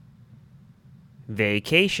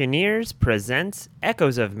Vacationeers presents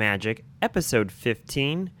Echoes of Magic, Episode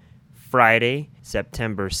 15, Friday,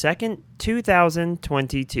 September 2nd,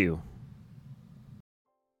 2022.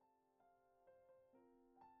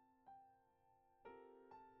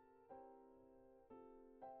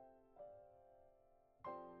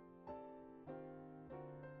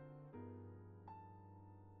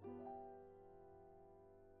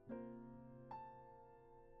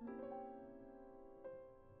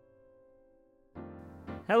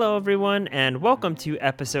 Hello, everyone, and welcome to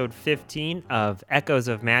episode 15 of Echoes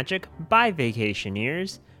of Magic by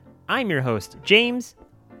Vacationeers. I'm your host, James.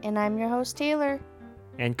 And I'm your host, Taylor.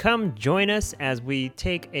 And come join us as we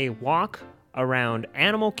take a walk around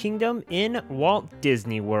Animal Kingdom in Walt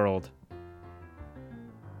Disney World.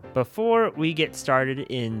 Before we get started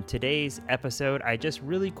in today's episode, I just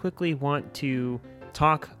really quickly want to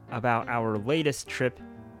talk about our latest trip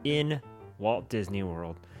in Walt Disney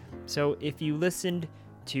World. So if you listened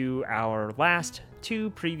to our last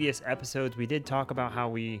two previous episodes, we did talk about how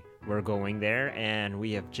we were going there, and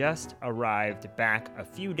we have just arrived back a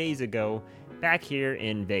few days ago back here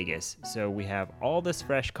in Vegas. So we have all this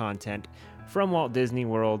fresh content from Walt Disney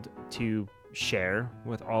World to share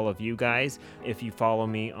with all of you guys. If you follow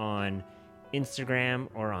me on Instagram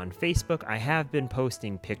or on Facebook, I have been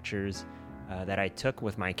posting pictures that I took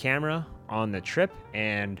with my camera on the trip,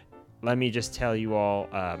 and let me just tell you all,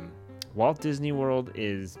 Walt Disney World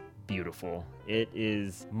is beautiful. It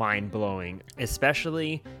is mind-blowing,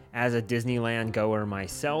 especially as a Disneyland goer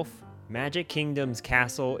myself. Magic Kingdom's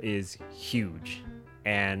castle is huge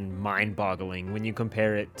and mind-boggling when you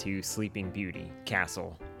compare it to Sleeping Beauty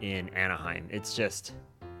Castle in Anaheim. It's just,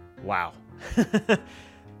 wow.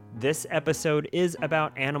 This episode is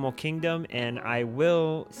about Animal Kingdom, and I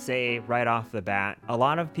will say right off the bat, a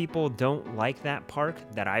lot of people don't like that park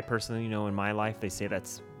that I personally know in my life. They say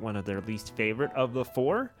that's one of their least favorite of the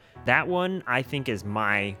four. That one, I think, is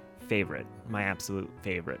my favorite, my absolute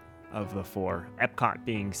favorite of the four, Epcot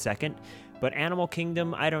being second. But Animal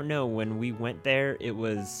Kingdom, I don't know, when we went there, it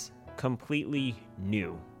was completely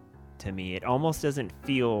new to me. It almost doesn't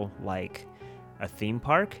feel like a theme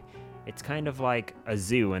park. It's kind of like a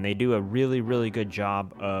zoo, and they do a really, really good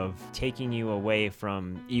job of taking you away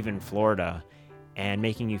from even Florida and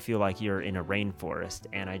making you feel like you're in a rainforest.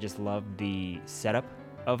 And I just love the setup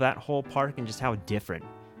of that whole park and just how different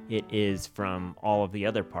it is from all of the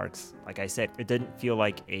other parks. Like I said, it didn't feel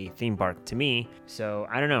like a theme park to me. So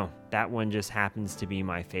I don't know, that one just happens to be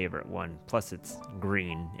my favorite one. Plus it's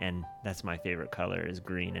green, and that's my favorite color is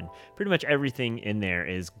green, and pretty much everything in there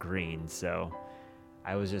is green. So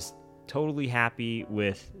I was just totally happy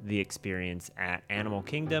with the experience at Animal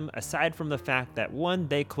Kingdom, aside from the fact that, one,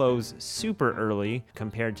 they close super early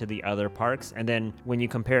compared to the other parks, and then when you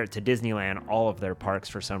compare it to Disneyland, all of their parks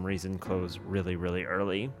for some reason close really, really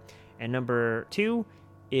early. And number two,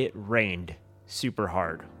 it rained super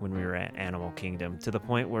hard when we were at Animal Kingdom, to the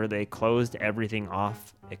point where they closed everything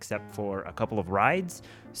off except for a couple of rides.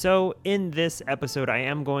 So in this episode, I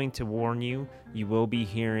am going to warn you, you will be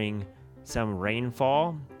hearing some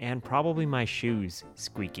rainfall and probably my shoes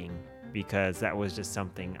squeaking, because that was just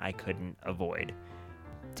something I couldn't avoid.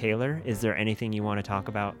 Taylor, is there anything you want to talk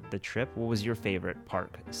about the trip? What was your favorite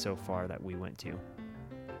park so far that we went to?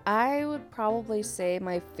 I would probably say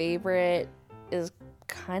my favorite is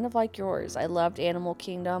kind of like yours. I loved Animal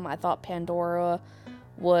Kingdom. I thought Pandora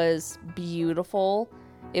was beautiful.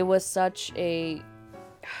 It was such a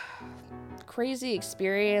crazy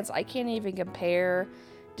experience. I can't even compare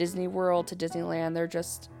Disney World to Disneyland. They're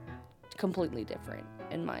just completely different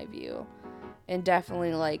in my view. And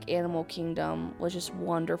definitely, like, Animal Kingdom was just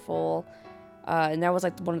wonderful. And that was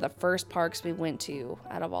like one of the first parks we went to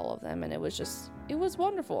out of all of them, and it was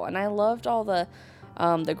wonderful. And I loved all the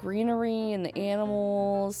greenery and the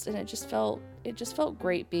animals, and it just felt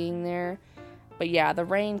great being there. But yeah, the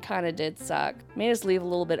rain kind of did suck. Made us leave a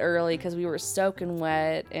little bit early because we were soaking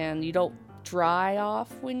wet, and you don't dry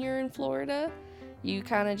off when you're in Florida. You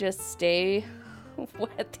kind of just stay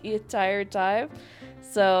wet the entire time.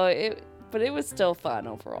 But it was still fun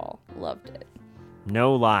overall. Loved it.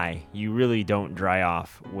 No lie, you really don't dry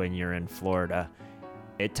off when you're in Florida.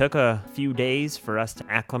 It took a few days for us to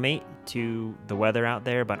acclimate to the weather out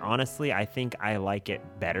there, but honestly, I think I like it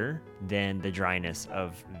better than the dryness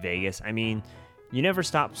of Vegas. I mean, you never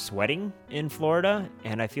stop sweating in Florida,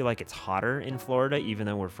 and I feel like it's hotter in Florida, even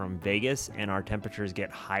though we're from Vegas and our temperatures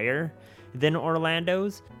get higher than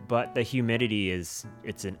Orlando's, but the humidity it's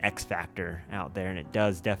an X factor out there, and it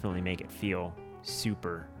does definitely make it feel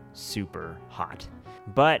super, super hot.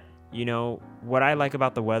 But, you know, what I like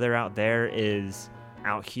about the weather out there is,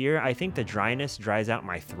 out here, I think the dryness dries out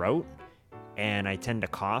my throat, and I tend to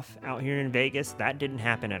cough out here in Vegas. That didn't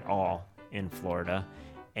happen at all in Florida,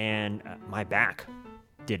 and my back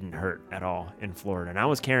didn't hurt at all in Florida. And I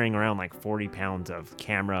was carrying around like 40 pounds of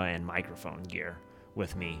camera and microphone gear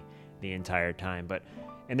with me the entire time.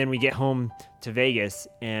 And then we get home to Vegas,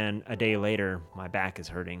 and a day later, my back is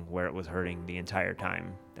hurting where it was hurting the entire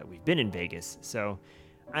time that we've been in Vegas. So,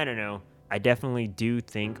 I don't know. I definitely do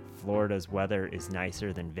think Florida's weather is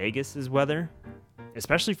nicer than Vegas's weather,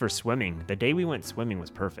 especially for swimming. The day we went swimming was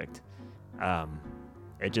perfect.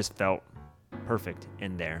 It just felt perfect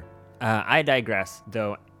in there. I digress,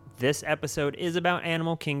 though. This episode is about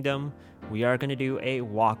Animal Kingdom. We are going to do a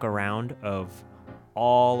walk around of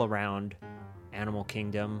all around Animal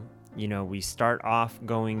Kingdom. You know, we start off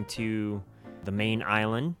going to the main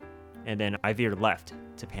island, and then I veer left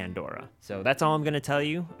to Pandora. So that's all I'm going to tell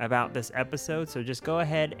you about this episode. So just go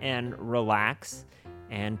ahead and relax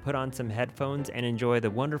and put on some headphones and enjoy the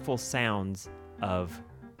wonderful sounds of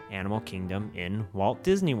Animal Kingdom in Walt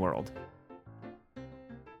Disney World.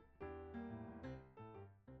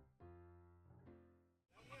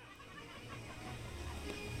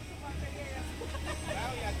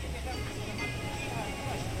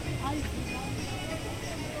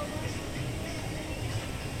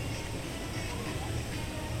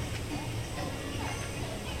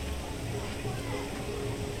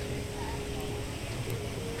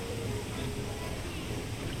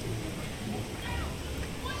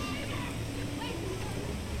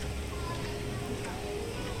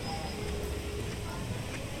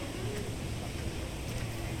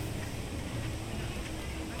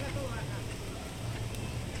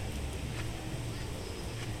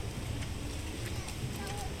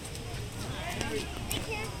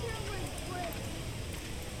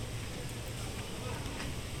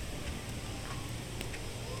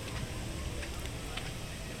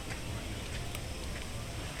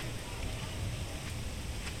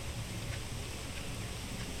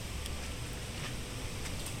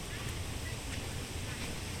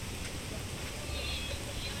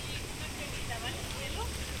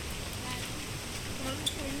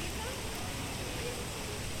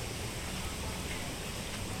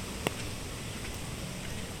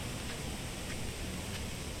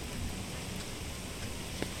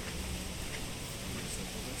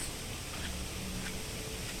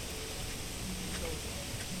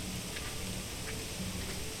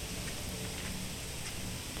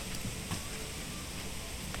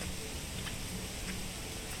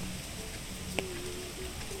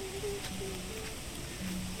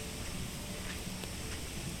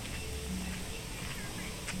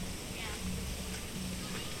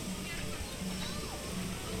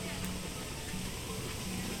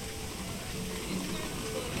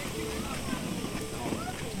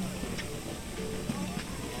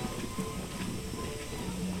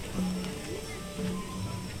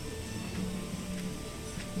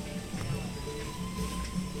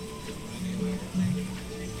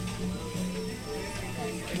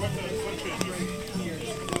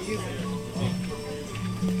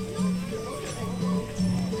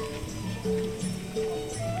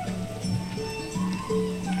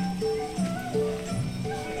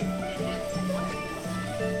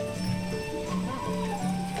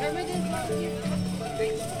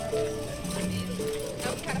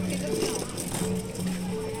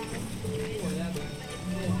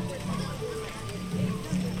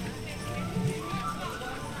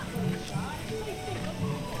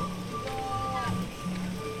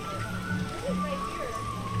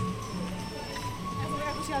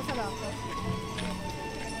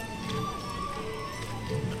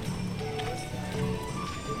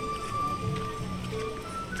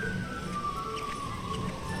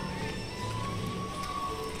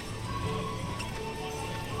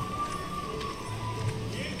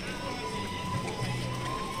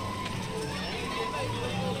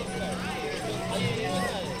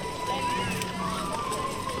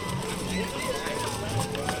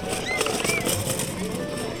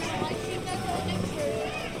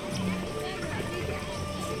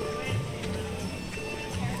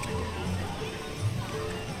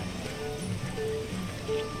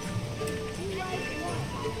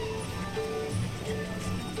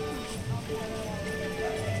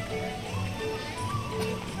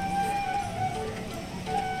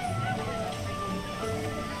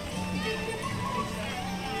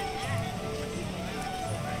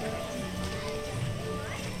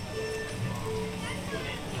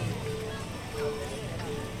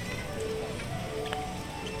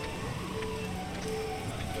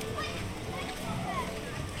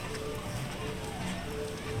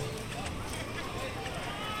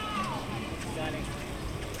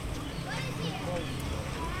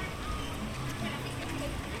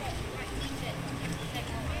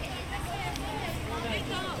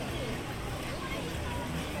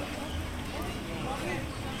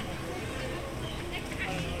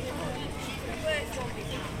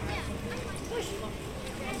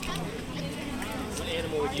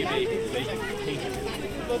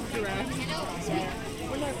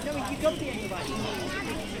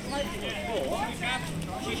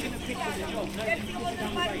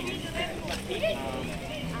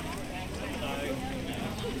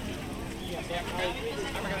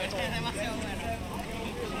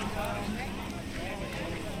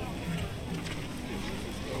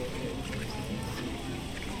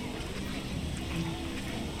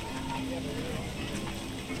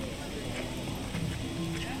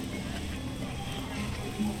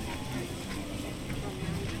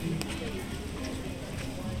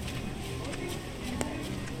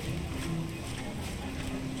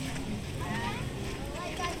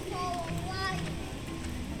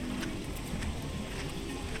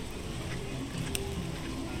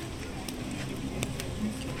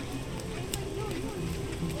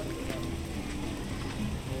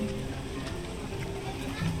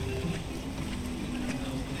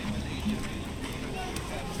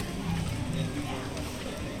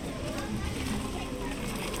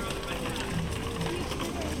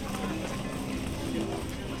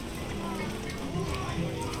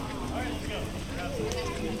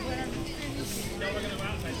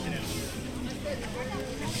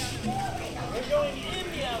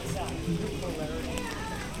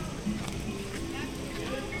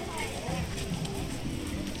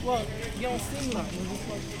 Well, you don't sing that.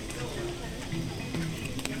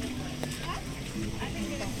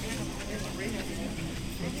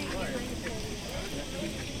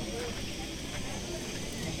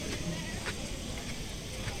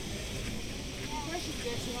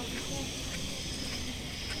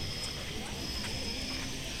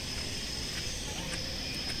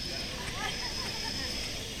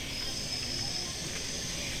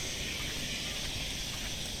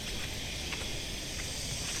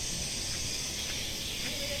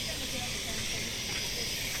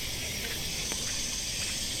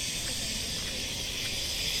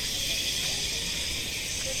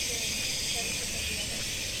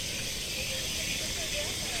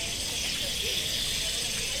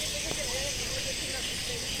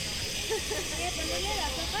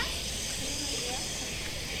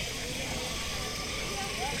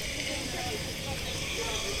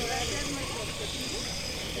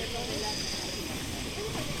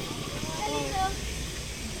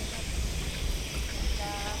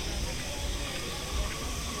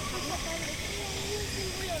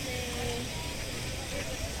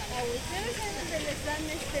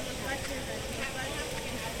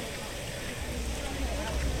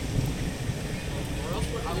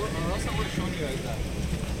 Or else I would have shown you guys that.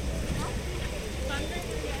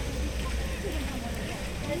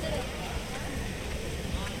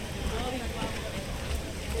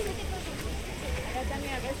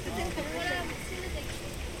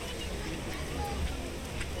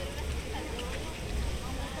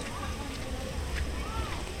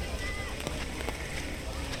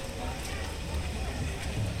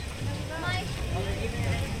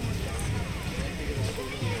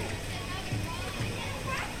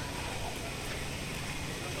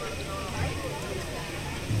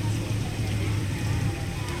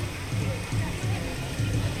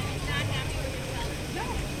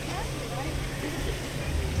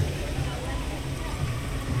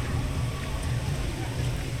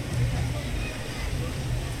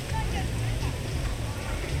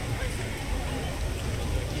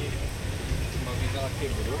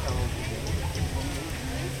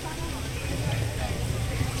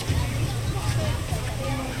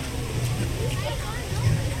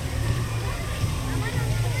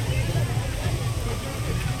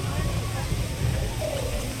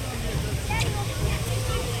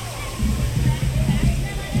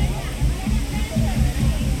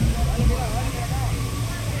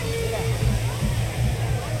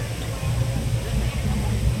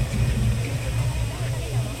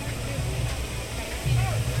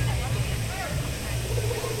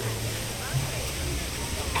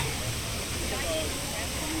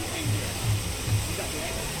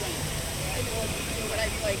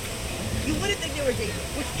 You wouldn't think they were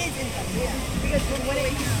dangerous, which is interesting. Because from what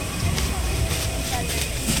it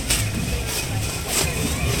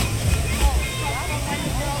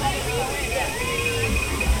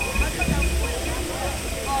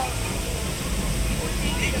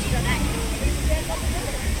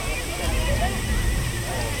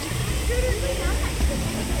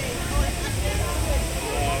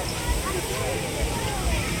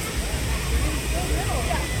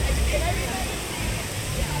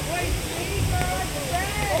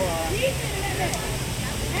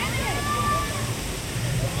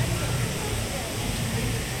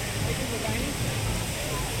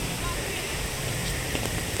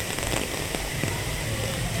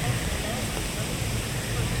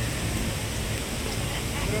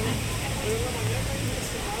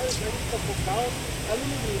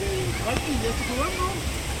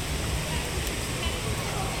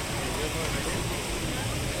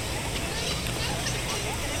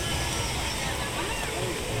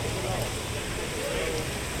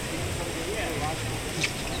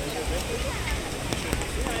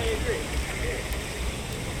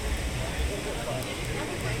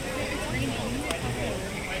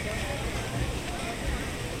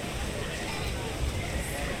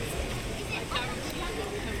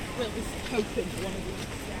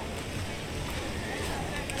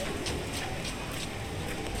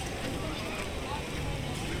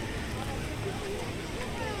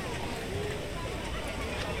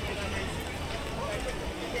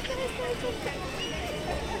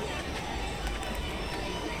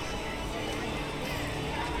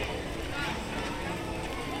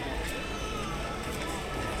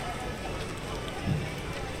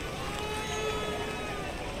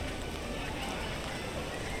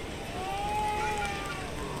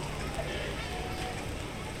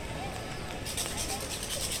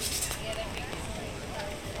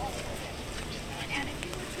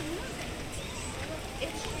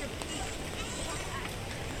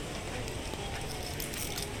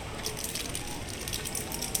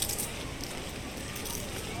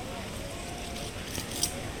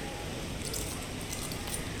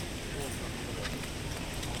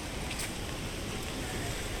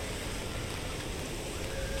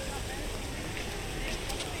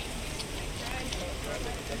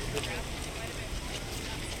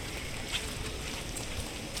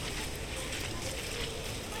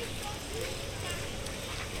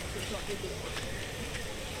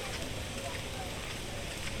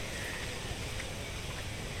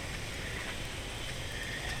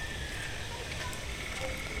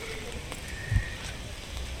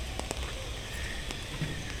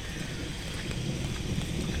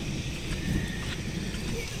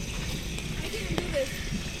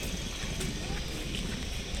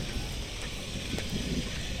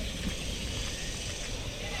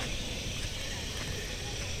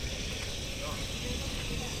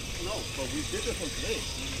But we did this one today.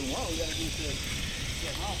 Tomorrow we gotta do this.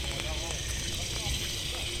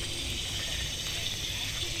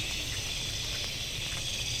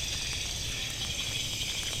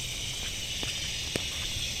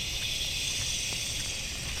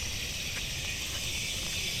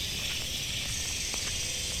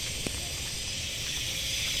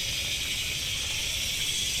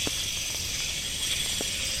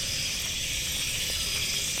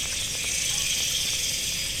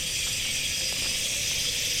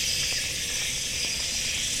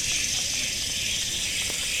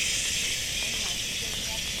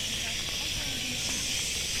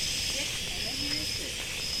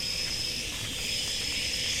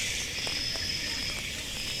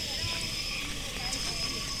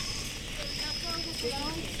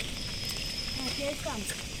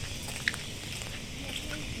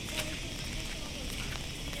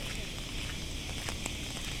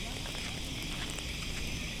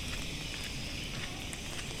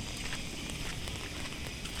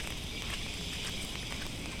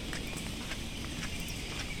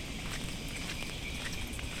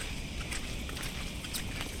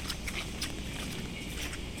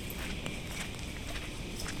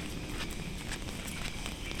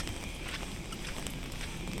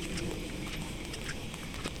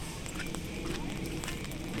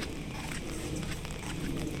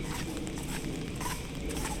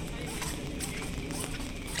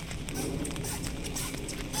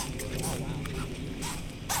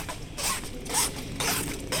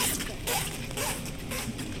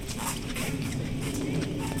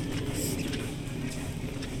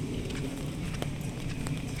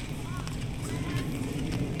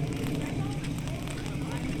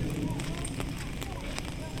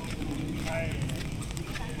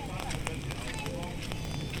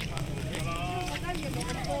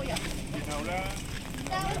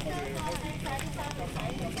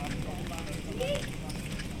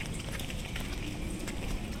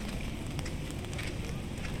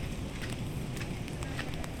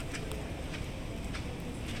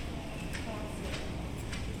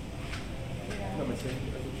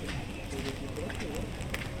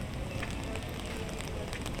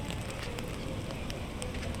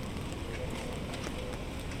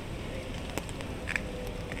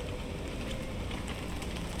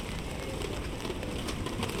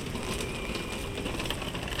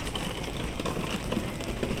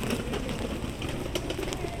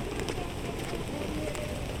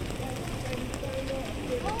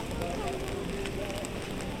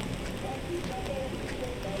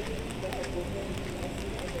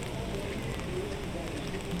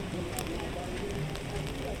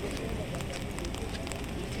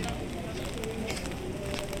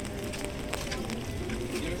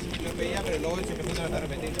 veía, pero luego se empezó a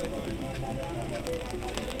repetir.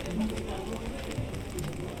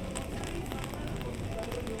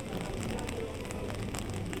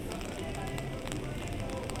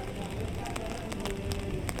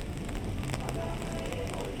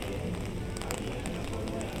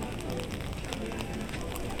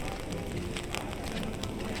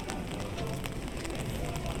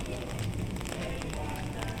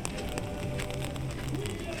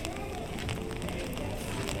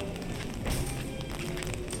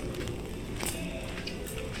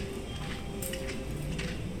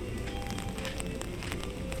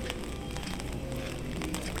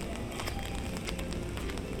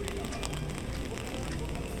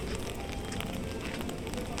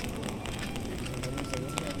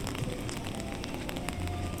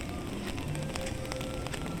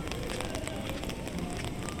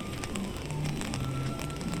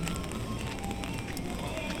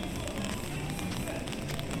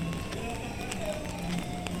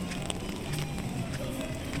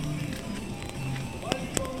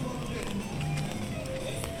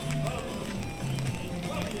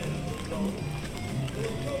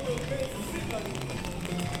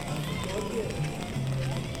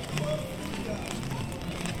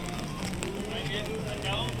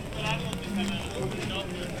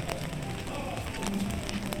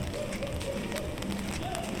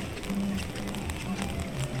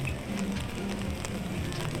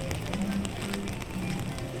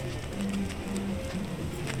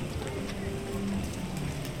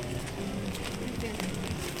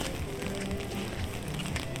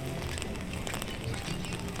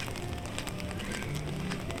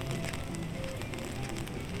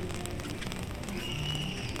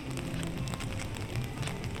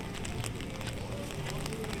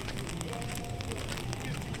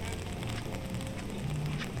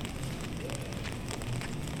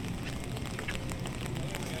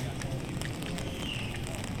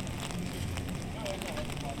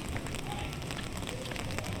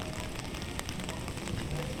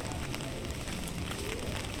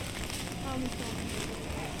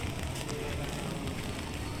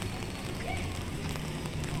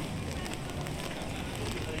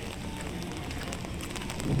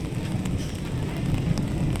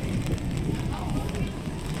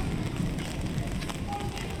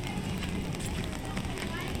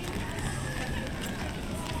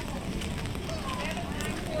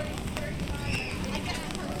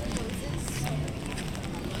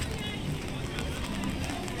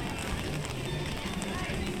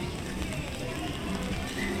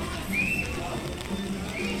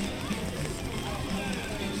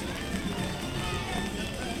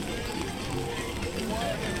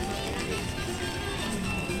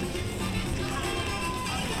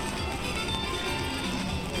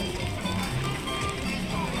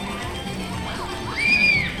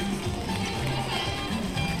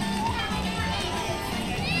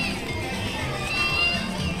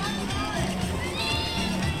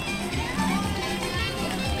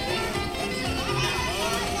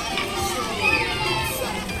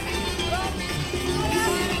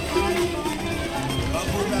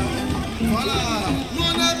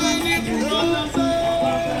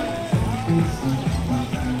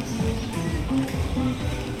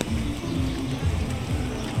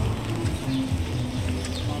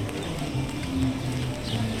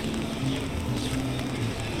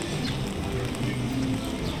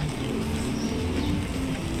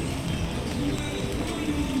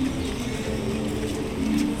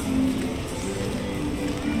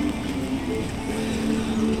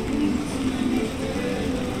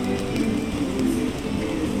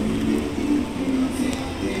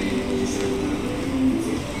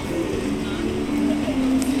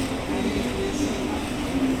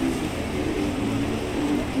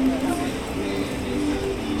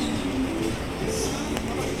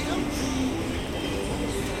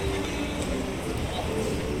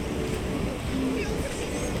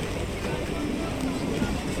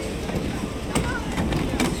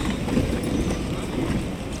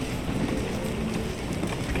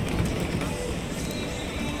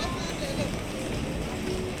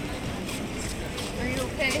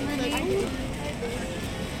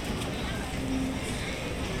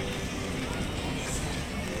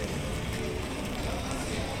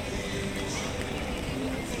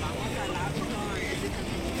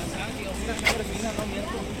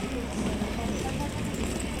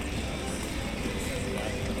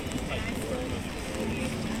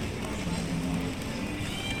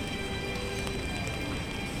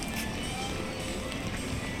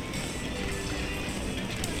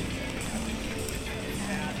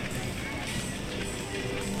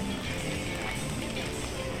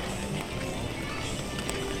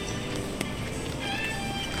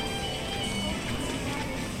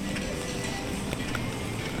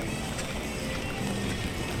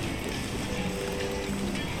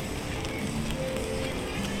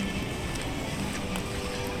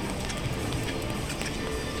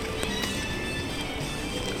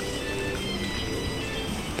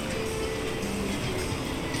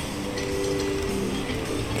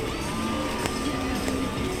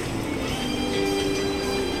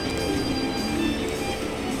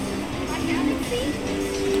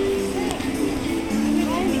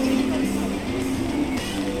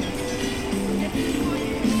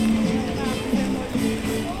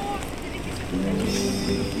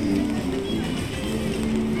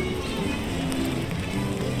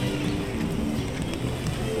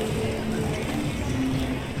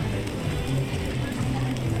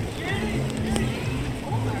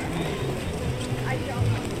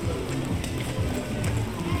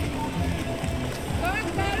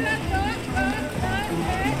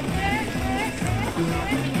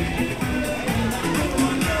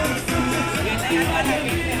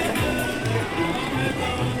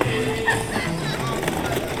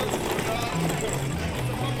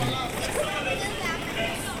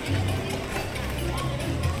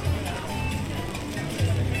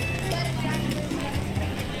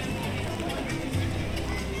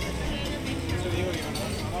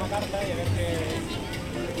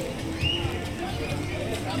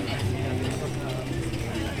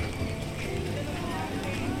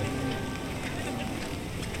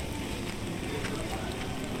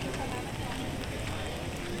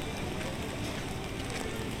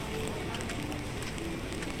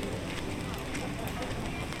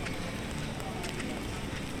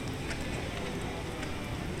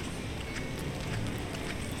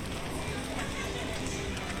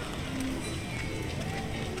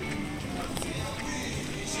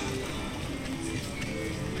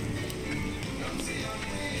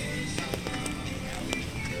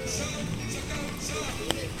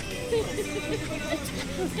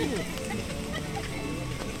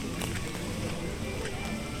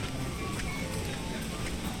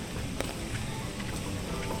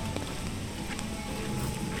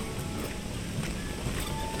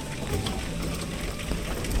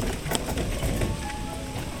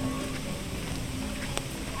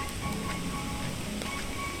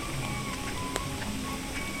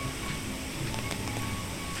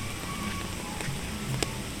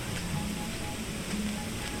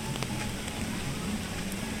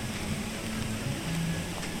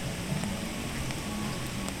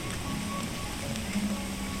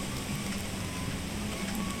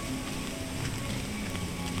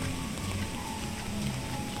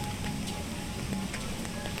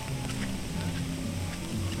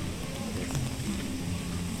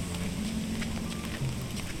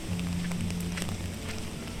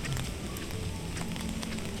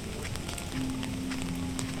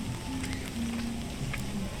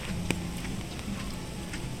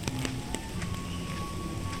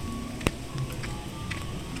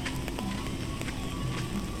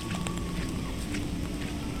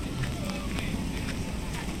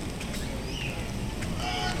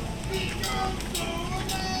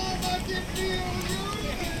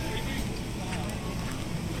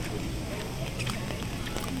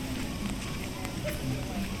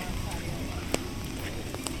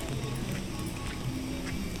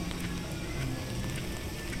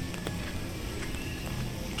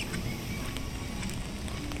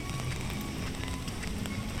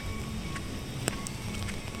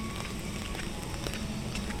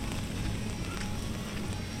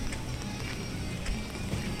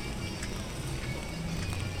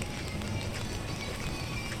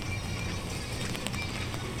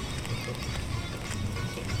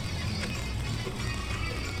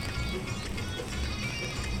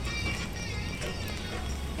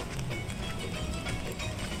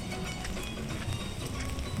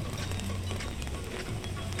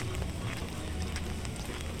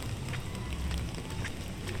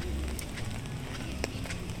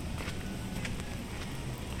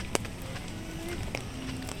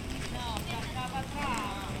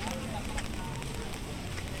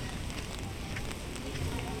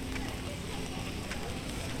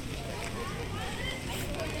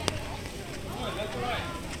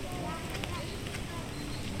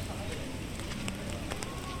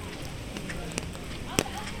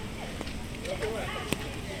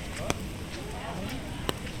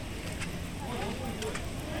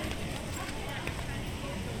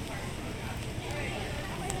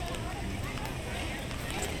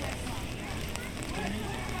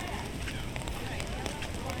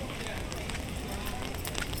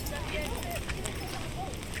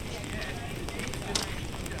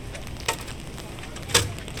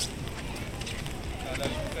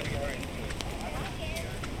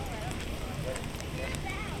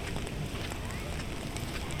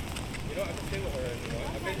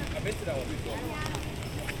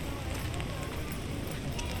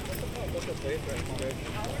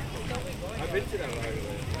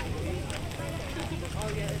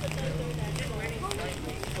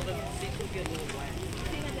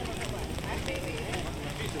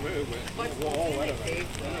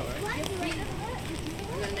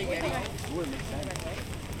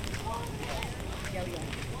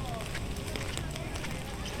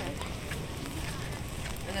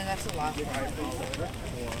 And then that's the last part.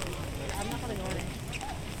 I'm not gonna go in it.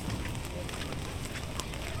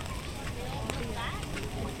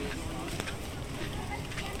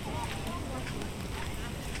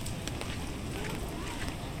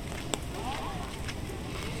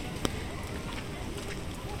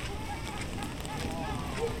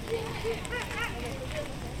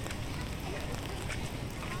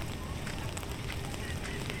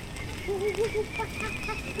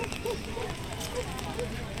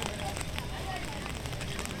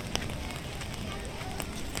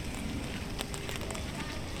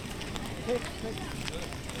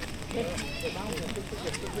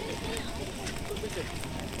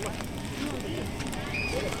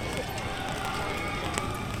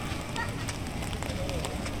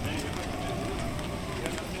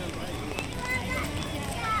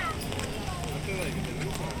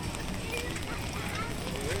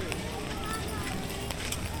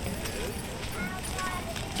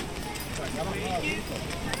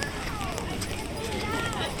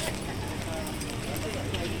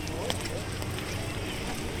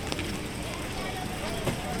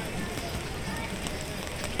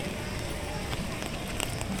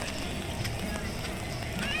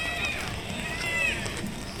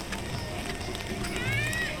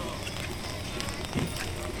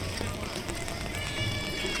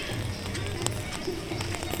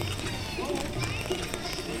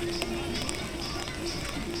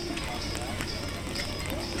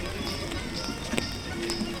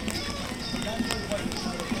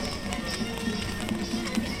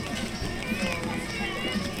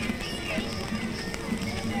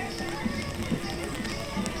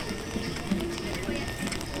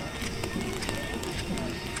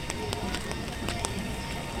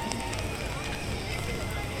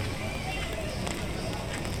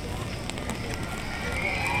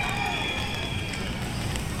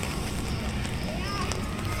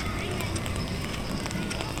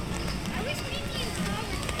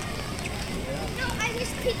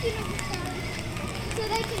 Picking up the sound so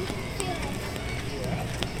they can feel it.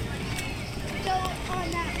 Go on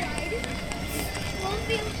that ride.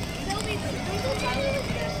 They'll be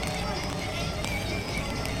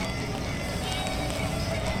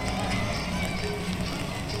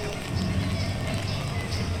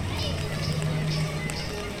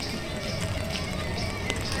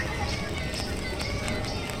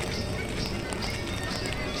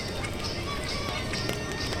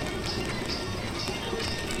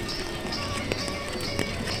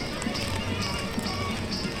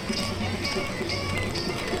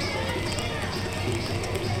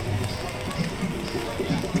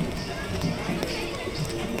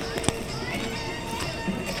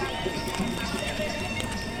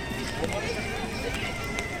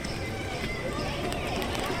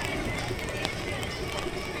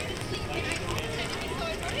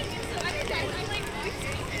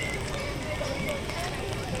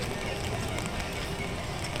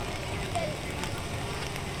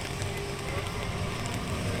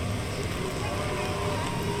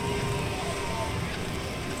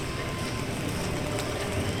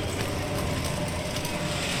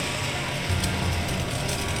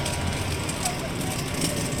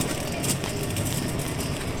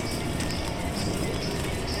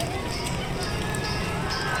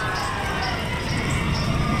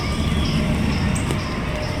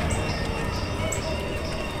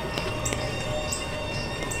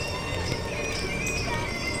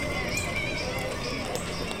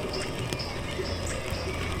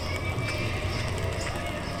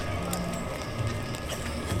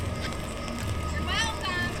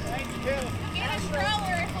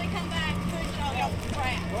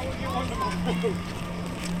Stop.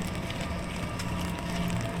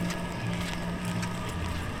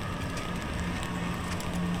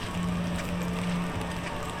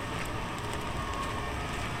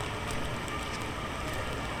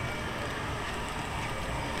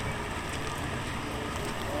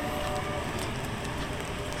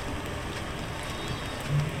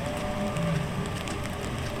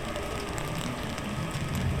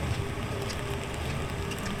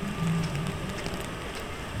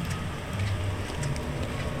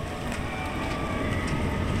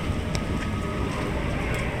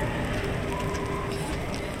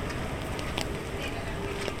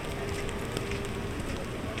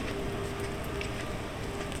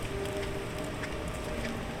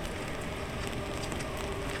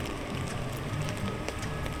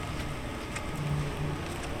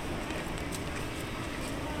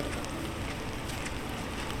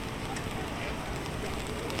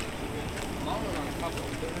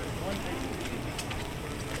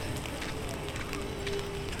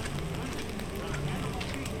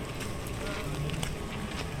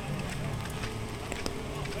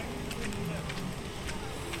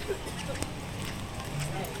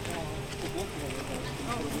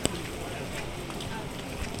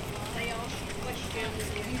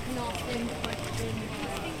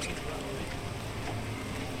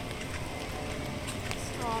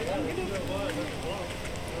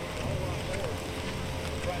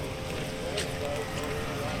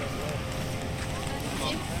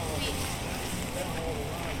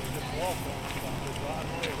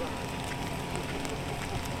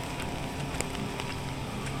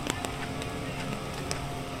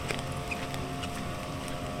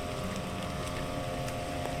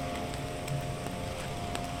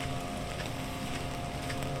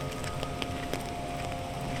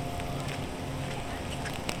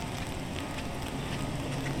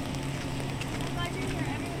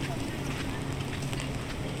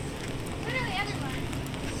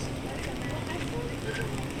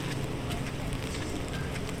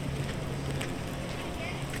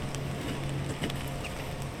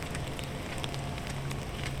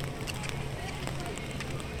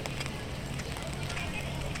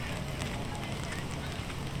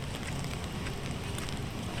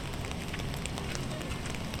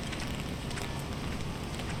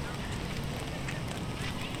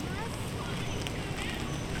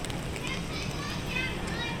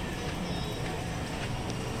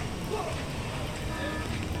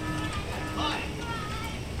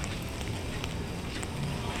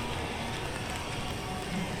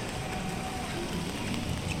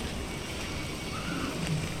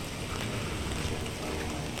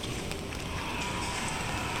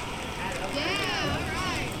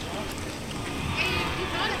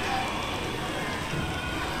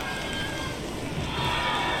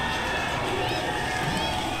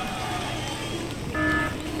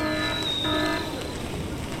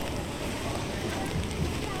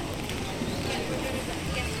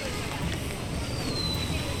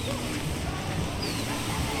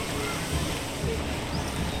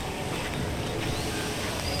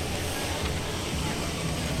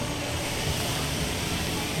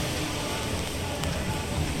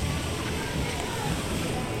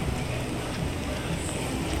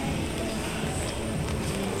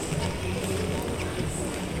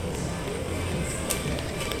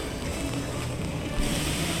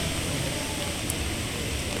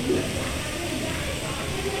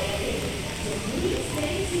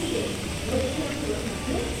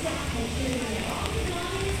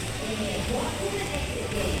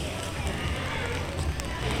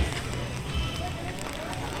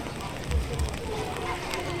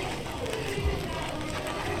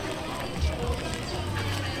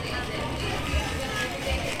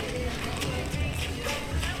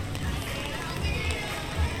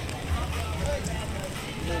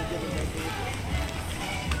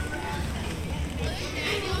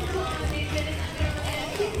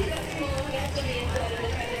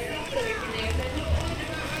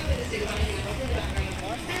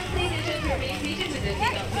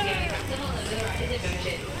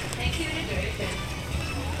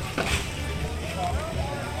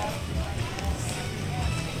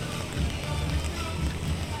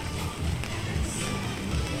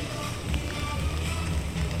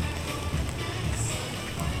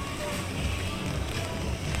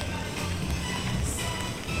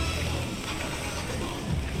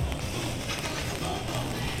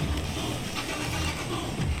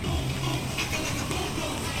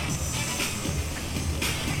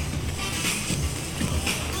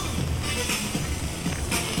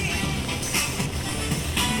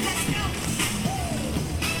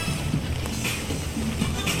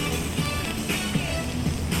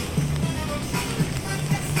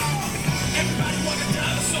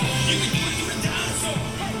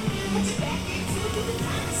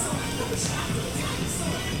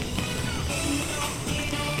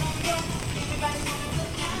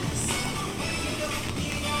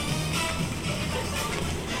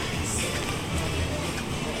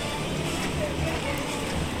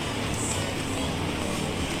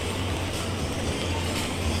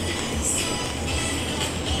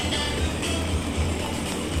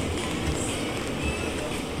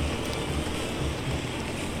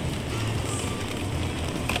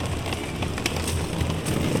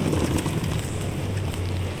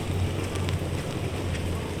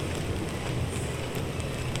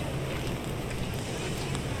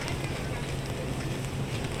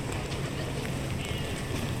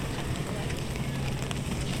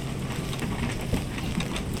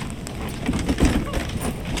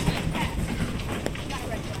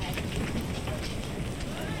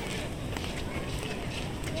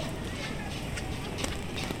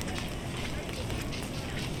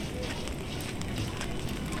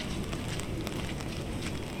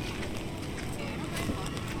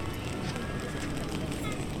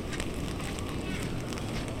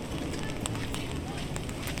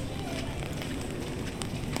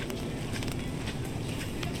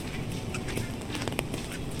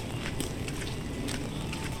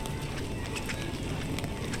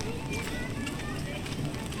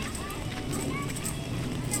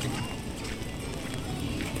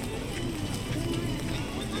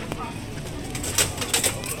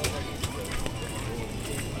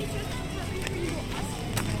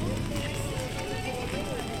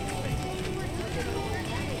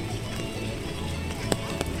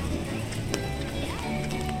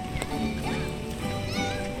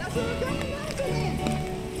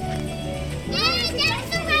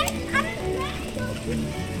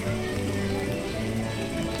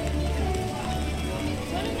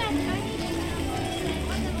 What is that tiny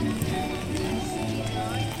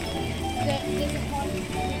there's a party.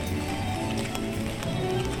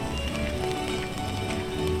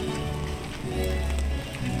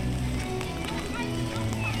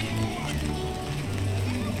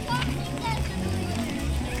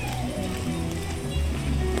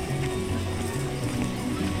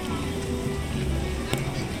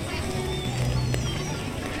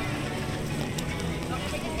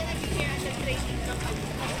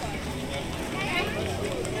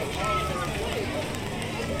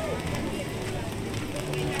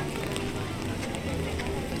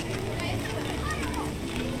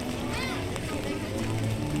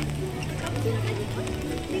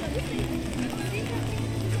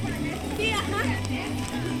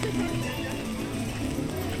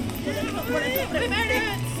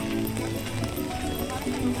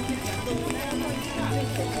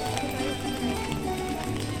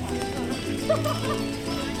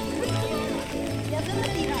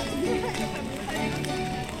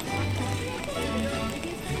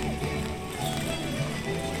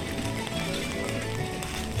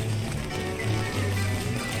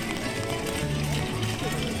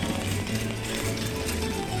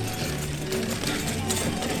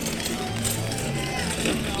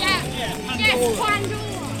 Yes,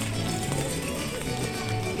 Pandora.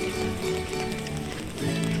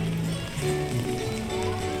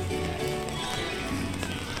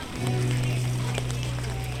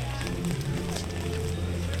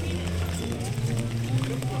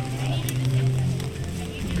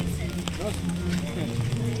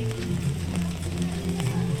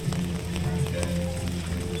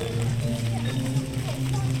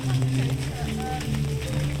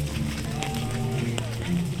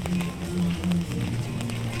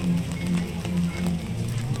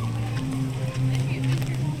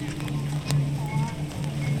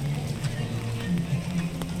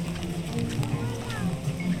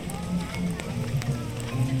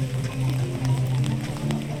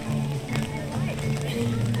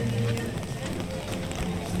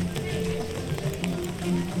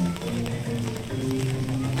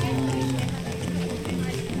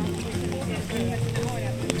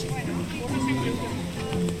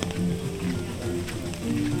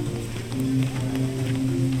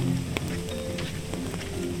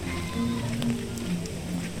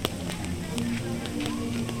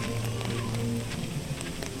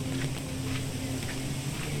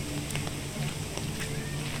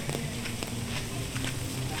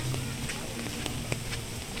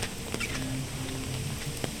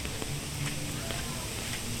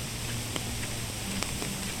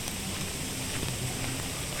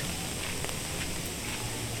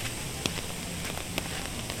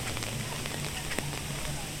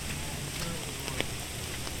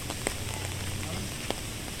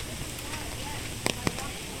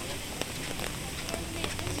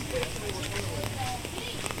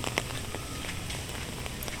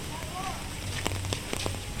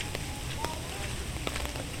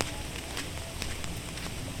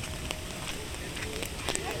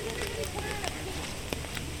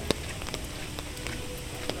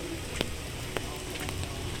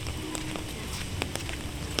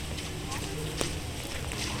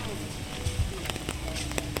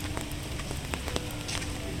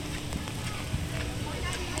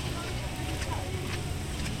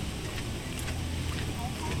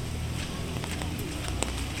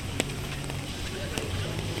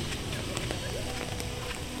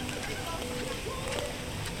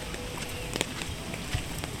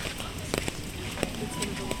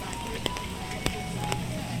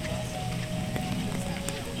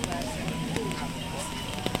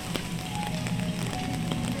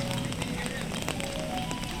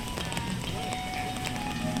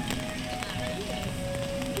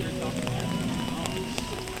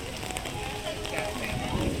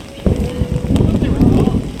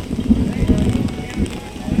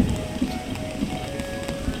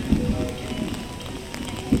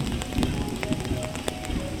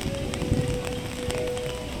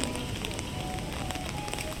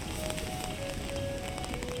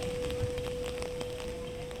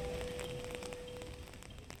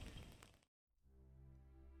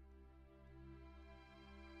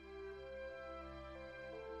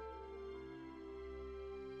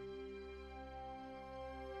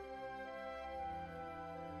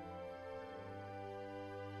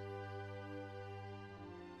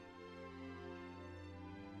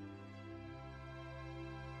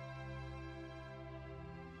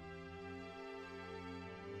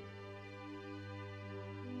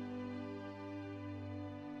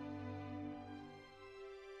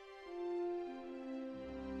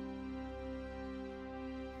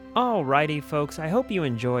 Alrighty, folks, I hope you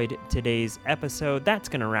enjoyed today's episode. That's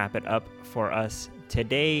going to wrap it up for us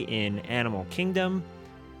today in Animal Kingdom.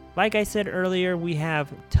 Like I said earlier, we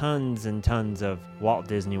have tons and tons of Walt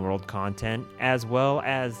Disney World content, as well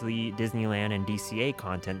as the Disneyland and DCA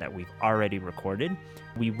content that we've already recorded.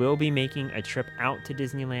 We will be making a trip out to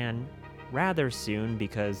Disneyland rather soon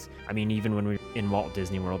because, even when we were in Walt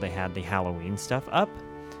Disney World, they had the Halloween stuff up.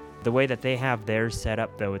 The way that they have theirs set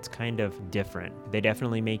up, though, it's kind of different. They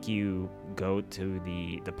definitely make you go to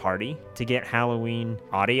the party to get Halloween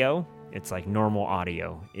audio. It's like normal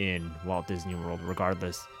audio in Walt Disney World,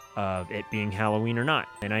 regardless of it being Halloween or not.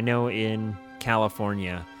 And I know in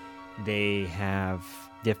California, they have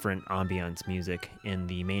different ambiance music in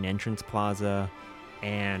the main entrance plaza.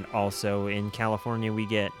 And also in California, we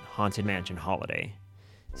get Haunted Mansion Holiday.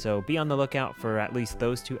 So be on the lookout for at least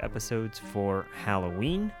those 2 episodes for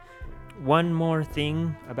Halloween. One more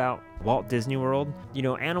thing about Walt Disney World.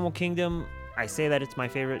 Animal Kingdom, I say that it's my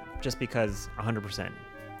favorite just because 100%.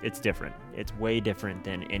 It's different. It's way different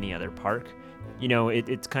than any other park.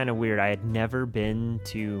 It's kind of weird. I had never been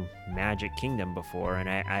to Magic Kingdom before, and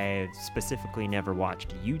I specifically never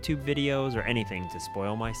watched YouTube videos or anything to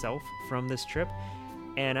spoil myself from this trip.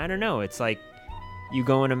 And I don't know, it's like you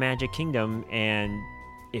go into Magic Kingdom, and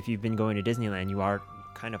if you've been going to Disneyland, you are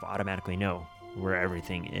kind of automatically know where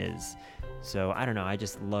everything is. So I don't know, I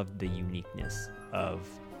just love the uniqueness of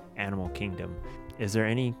Animal Kingdom. Is there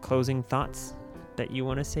any closing thoughts that you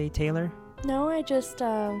want to say, Taylor? No, I just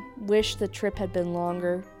wish the trip had been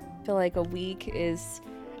longer. I feel like a week is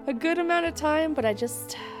a good amount of time, but I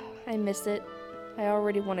miss it. I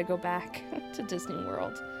already want to go back to Disney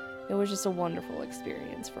World. It was just a wonderful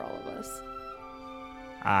experience for all of us.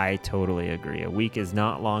 I totally agree. A week is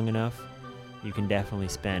not long enough. You can definitely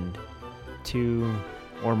spend 2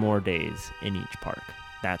 or more days in each park.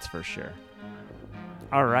 That's for sure.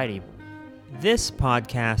 Alrighty. This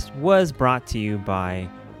podcast was brought to you by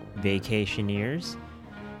Vacationeers,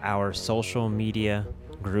 our social media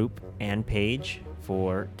group and page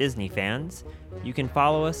for Disney fans. You can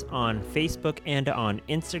follow us on Facebook and on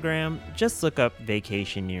Instagram. Just look up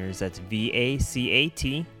Vacationeers. That's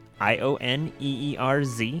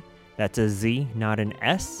VACATIONEERZ. That's a Z, not an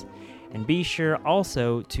S. And be sure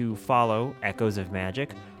also to follow Echoes of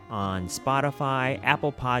Magic on Spotify,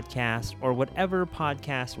 Apple Podcasts, or whatever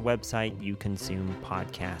podcast website you consume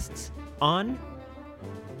podcasts on.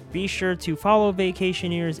 Be sure to follow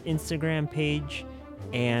Vacationeers' Instagram page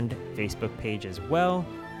and Facebook page as well,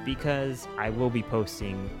 because I will be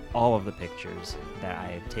posting all of the pictures that I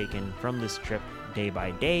have taken from this trip day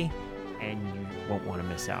by day, and you won't want to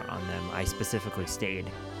miss out on them. I specifically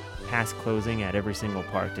stayed past closing at every single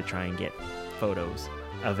park to try and get photos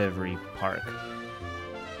of every park.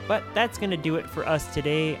 But that's going to do it for us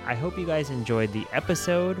today. I hope you guys enjoyed the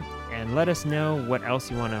episode, and let us know what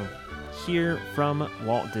else you want to hear from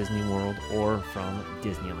Walt Disney World or from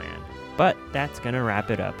Disneyland. But that's going to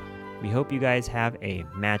wrap it up. We hope you guys have a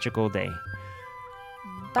magical day.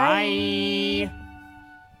 Bye. Bye.